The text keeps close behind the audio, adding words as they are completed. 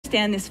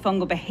understand this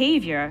fungal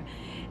behavior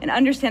and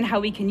understand how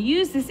we can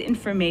use this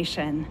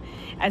information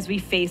as we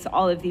face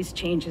all of these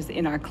changes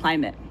in our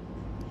climate.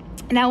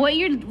 Now,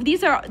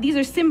 these are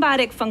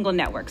symbiotic fungal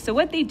networks. So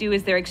what they do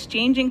is they're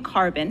exchanging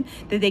carbon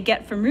that they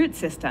get from root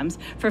systems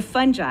for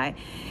fungi,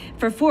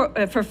 for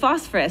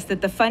phosphorus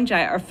that the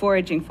fungi are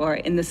foraging for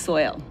in the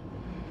soil.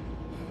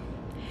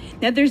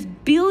 Now, there's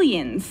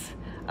billions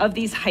of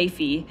these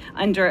hyphae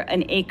under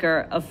an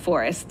acre of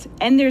forest,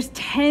 and there's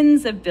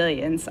tens of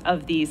billions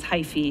of these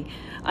hyphae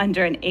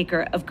under an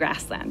acre of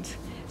grassland.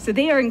 So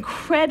they are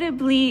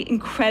incredibly,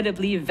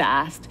 incredibly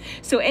vast.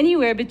 So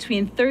anywhere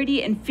between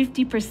 30 and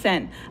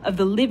 50% of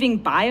the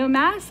living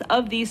biomass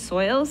of these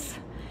soils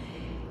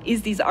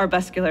is these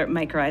arbuscular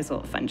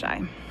mycorrhizal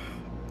fungi.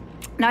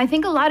 Now, I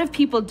think a lot of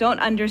people don't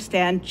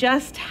understand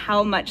just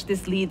how much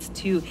this leads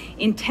to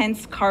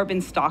intense carbon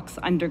stocks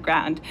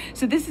underground.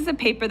 So this is a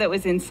paper that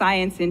was in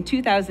Science in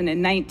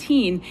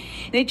 2019,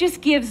 and it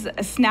just gives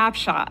a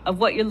snapshot of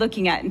what you're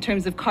looking at in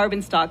terms of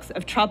carbon stocks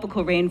of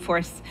tropical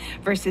rainforests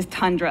versus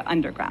tundra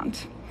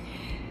underground.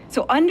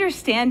 So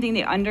understanding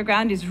the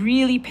underground is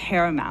really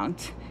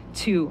paramount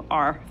to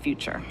our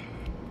future.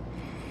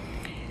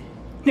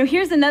 Now,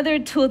 here's another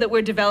tool that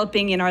we're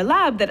developing in our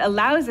lab that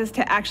allows us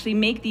to actually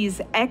make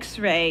these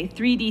X-ray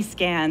 3D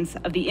scans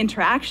of the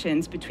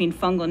interactions between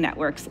fungal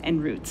networks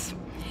and roots.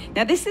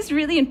 Now, this is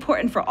really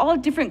important for all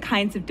different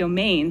kinds of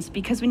domains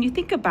because when you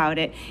think about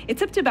it,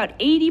 it's up to about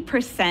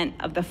 80%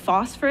 of the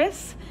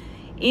phosphorus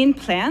in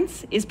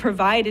plants is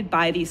provided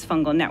by these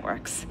fungal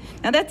networks.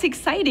 Now, that's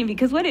exciting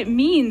because what it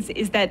means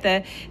is that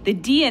the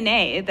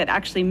DNA that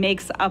actually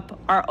makes up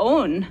our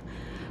own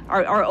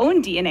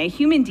DNA,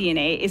 human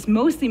DNA, is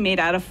mostly made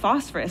out of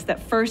phosphorus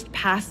that first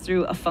passed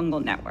through a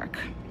fungal network.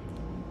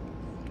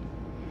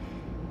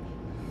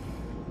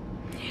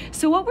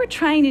 So what we're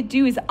trying to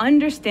do is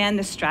understand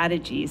the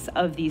strategies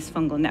of these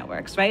fungal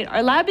networks, right?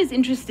 Our lab is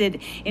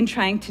interested in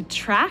trying to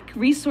track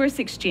resource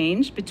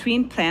exchange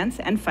between plants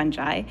and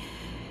fungi,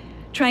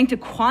 trying to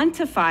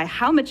quantify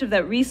how much of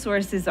that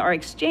resources are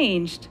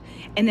exchanged,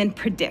 and then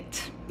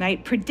predict,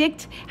 right?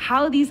 Predict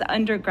how these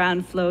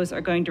underground flows are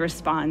going to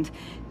respond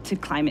to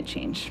climate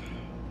change.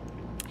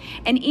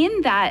 And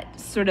in that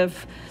sort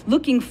of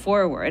looking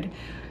forward,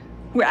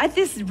 we're at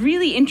this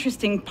really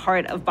interesting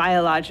part of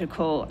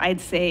biological,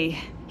 I'd say,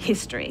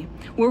 history,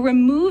 where we're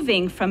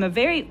moving from a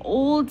very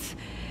old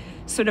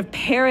sort of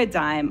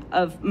paradigm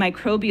of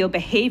microbial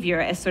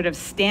behavior as sort of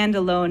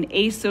standalone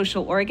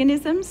asocial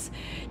organisms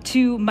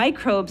to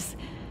microbes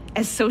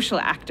as social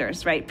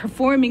actors, right?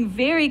 Performing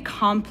very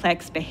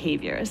complex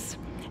behaviors.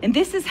 And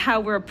this is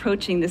how we're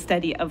approaching the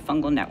study of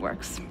fungal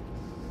networks.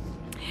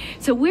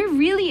 So we're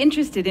really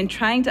interested in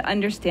trying to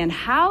understand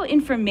how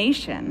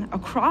information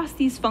across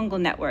these fungal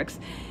networks,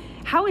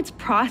 how it's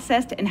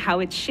processed and how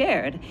it's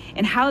shared,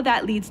 and how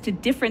that leads to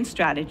different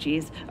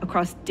strategies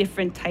across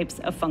different types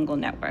of fungal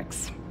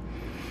networks.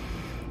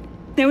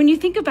 Now, when you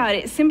think about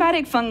it,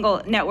 symbiotic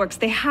fungal networks,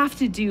 they have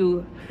to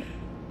do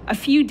a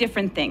few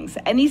different things,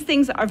 and these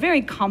things are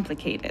very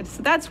complicated.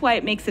 So that's why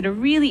it makes it a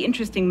really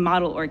interesting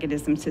model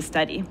organism to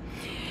study.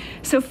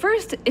 So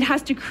first, it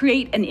has to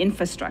create an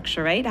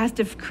infrastructure, right? It has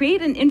to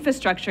create an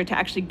infrastructure to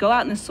actually go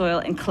out in the soil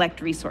and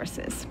collect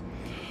resources.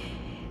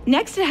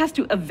 Next, it has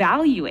to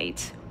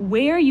evaluate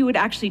where you would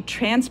actually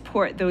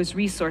transport those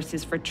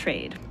resources for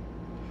trade.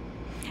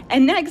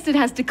 And next, it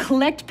has to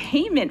collect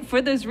payment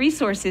for those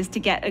resources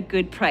to get a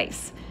good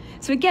price.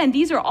 So again,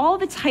 these are all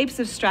the types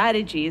of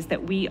strategies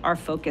that we are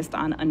focused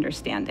on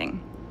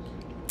understanding.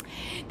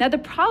 Now, the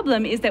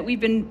problem is that we've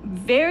been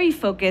very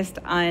focused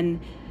on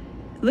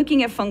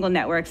looking at fungal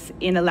networks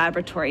in a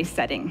laboratory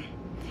setting.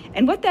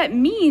 And what that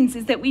means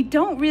is that we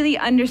don't really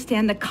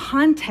understand the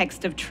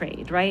context of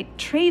trade, right?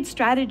 Trade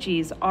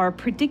strategies are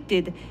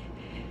predicted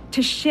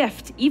to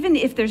shift, even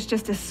if there's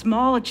just a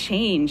small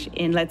change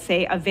in, let's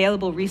say,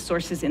 available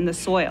resources in the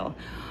soil,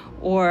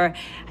 or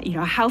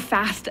how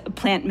fast a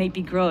plant may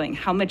be growing,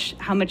 how much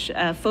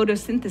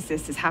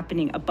photosynthesis is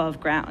happening above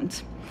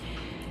ground.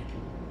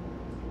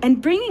 And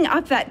bringing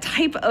up that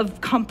type of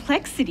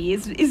complexity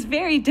is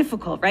very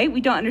difficult, right? We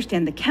don't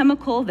understand the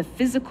chemical, the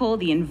physical,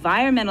 the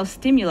environmental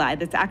stimuli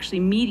that's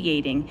actually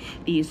mediating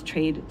these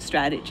trade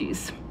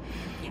strategies.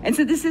 And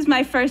so this is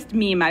my first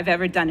meme I've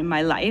ever done in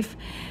my life.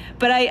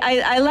 But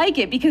I like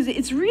it because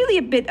it's really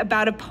a bit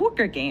about a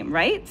poker game,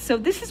 right? So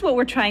this is what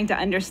we're trying to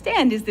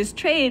understand is this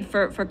trade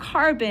for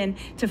carbon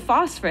to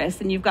phosphorus,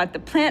 and you've got the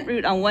plant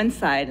root on one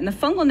side and the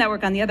fungal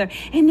network on the other,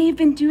 and they've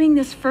been doing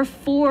this for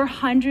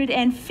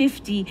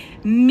 450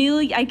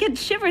 million, I get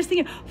shivers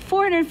thinking,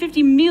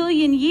 450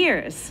 million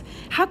years.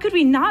 How could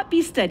we not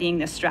be studying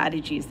the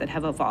strategies that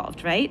have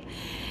evolved, right?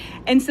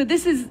 And so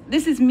this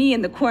is me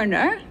in the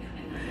corner,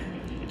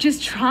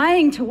 just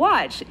trying to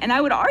watch. And I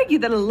would argue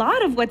that a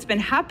lot of what's been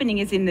happening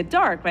is in the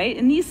dark, right?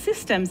 In these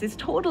systems, it's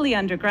totally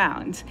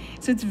underground.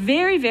 So it's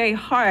very, very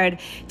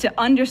hard to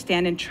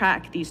understand and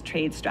track these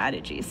trade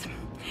strategies.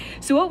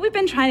 So what we've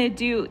been trying to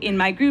do in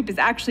my group is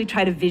actually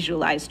try to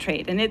visualize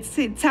trade. And it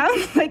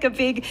sounds like a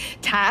big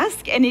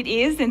task, and it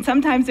is, and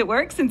sometimes it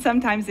works and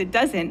sometimes it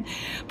doesn't.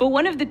 But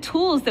one of the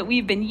tools that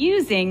we've been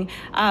using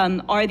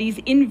are these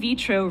in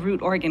vitro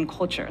root organ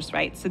cultures,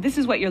 right? So this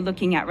is what you're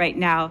looking at right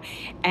now.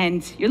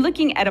 And you're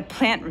looking at a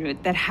plant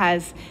root that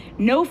has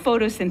no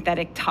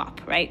photosynthetic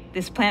top, right?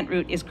 This plant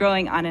root is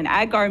growing on an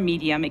agar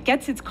medium. It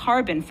gets its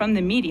carbon from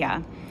the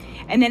media,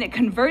 and then it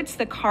converts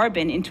the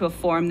carbon into a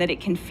form that it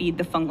can feed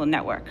the fungal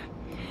network.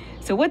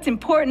 So what's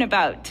important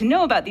to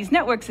know about these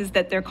networks is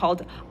that they're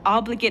called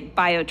obligate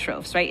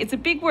biotrophs, right? It's a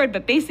big word,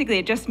 but basically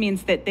it just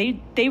means that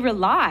they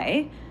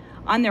rely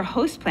on their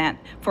host plant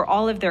for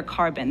all of their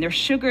carbon, their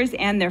sugars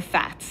and their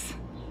fats.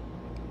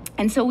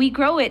 And so we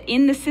grow it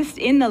in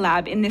the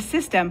lab, in this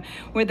system,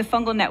 where the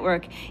fungal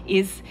network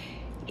is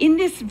in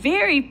this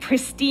very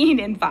pristine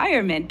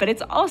environment, but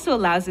it also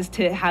allows us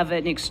to have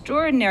an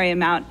extraordinary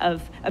amount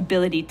of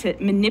ability to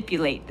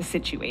manipulate the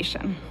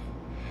situation.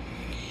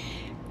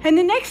 And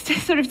the next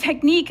sort of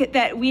technique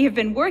that we have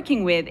been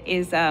working with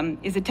is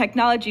a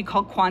technology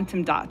called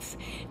quantum dots.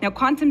 Now,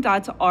 quantum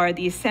dots are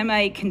these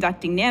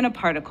semiconducting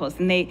nanoparticles,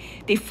 and they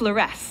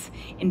fluoresce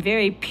in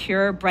very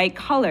pure, bright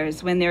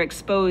colors when they're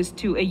exposed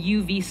to a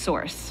UV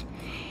source.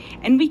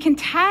 And we can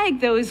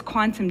tag those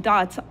quantum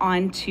dots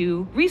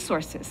onto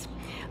resources,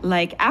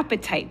 like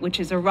apatite, which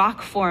is a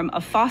rock form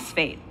of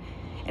phosphate.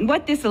 And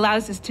what this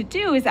allows us to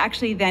do is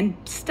actually then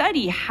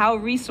study how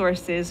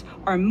resources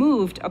are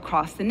moved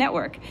across the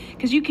network,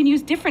 because you can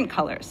use different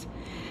colors.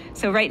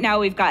 So right now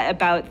we've got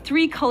about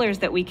 3 colors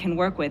that we can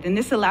work with, and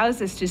this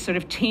allows us to sort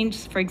of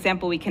change. For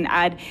example, we can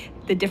add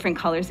the different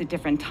colors at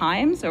different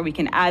times, or we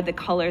can add the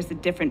colors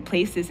at different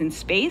places in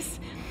space.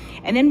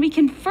 And then we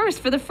can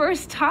for the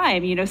first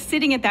time,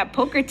 sitting at that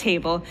poker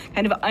table,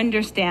 kind of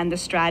understand the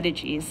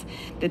strategies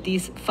that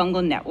these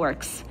fungal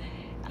networks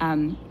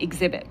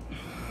exhibit.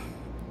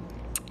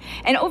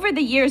 And over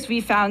the years,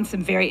 we found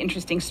some very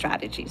interesting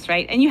strategies,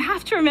 right? And you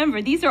have to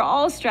remember, these are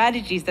all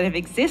strategies that have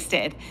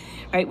existed,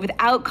 right,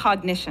 without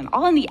cognition,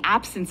 all in the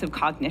absence of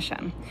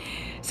cognition.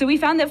 So we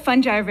found that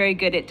fungi are very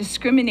good at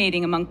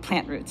discriminating among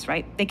plant roots,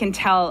 right? They can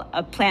tell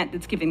a plant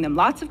that's giving them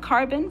lots of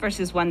carbon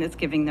versus one that's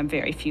giving them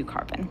very few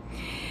carbon.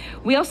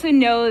 We also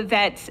know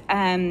that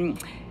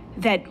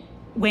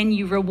when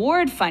you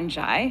reward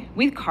fungi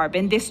with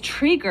carbon, this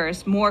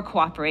triggers more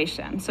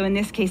cooperation. So in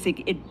this case,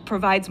 it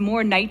provides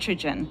more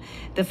nitrogen.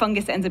 The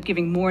fungus ends up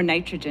giving more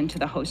nitrogen to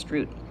the host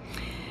root.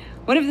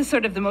 One of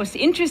the most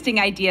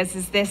interesting ideas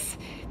is this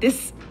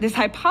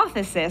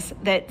hypothesis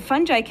that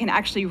fungi can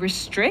actually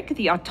restrict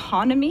the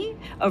autonomy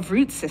of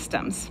root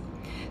systems.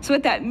 So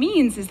what that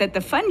means is that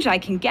the fungi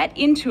can get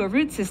into a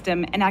root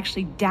system and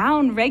actually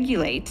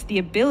down-regulate the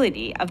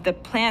ability of the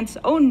plant's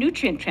own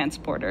nutrient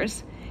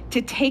transporters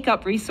to take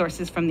up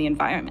resources from the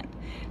environment.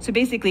 So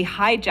basically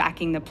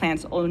hijacking the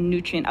plant's own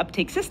nutrient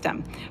uptake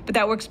system. But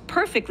that works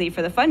perfectly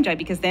for the fungi,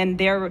 because then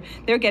they're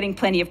getting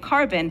plenty of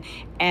carbon,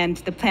 and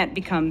the plant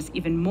becomes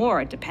even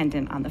more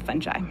dependent on the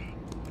fungi.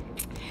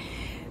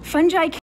 Fungi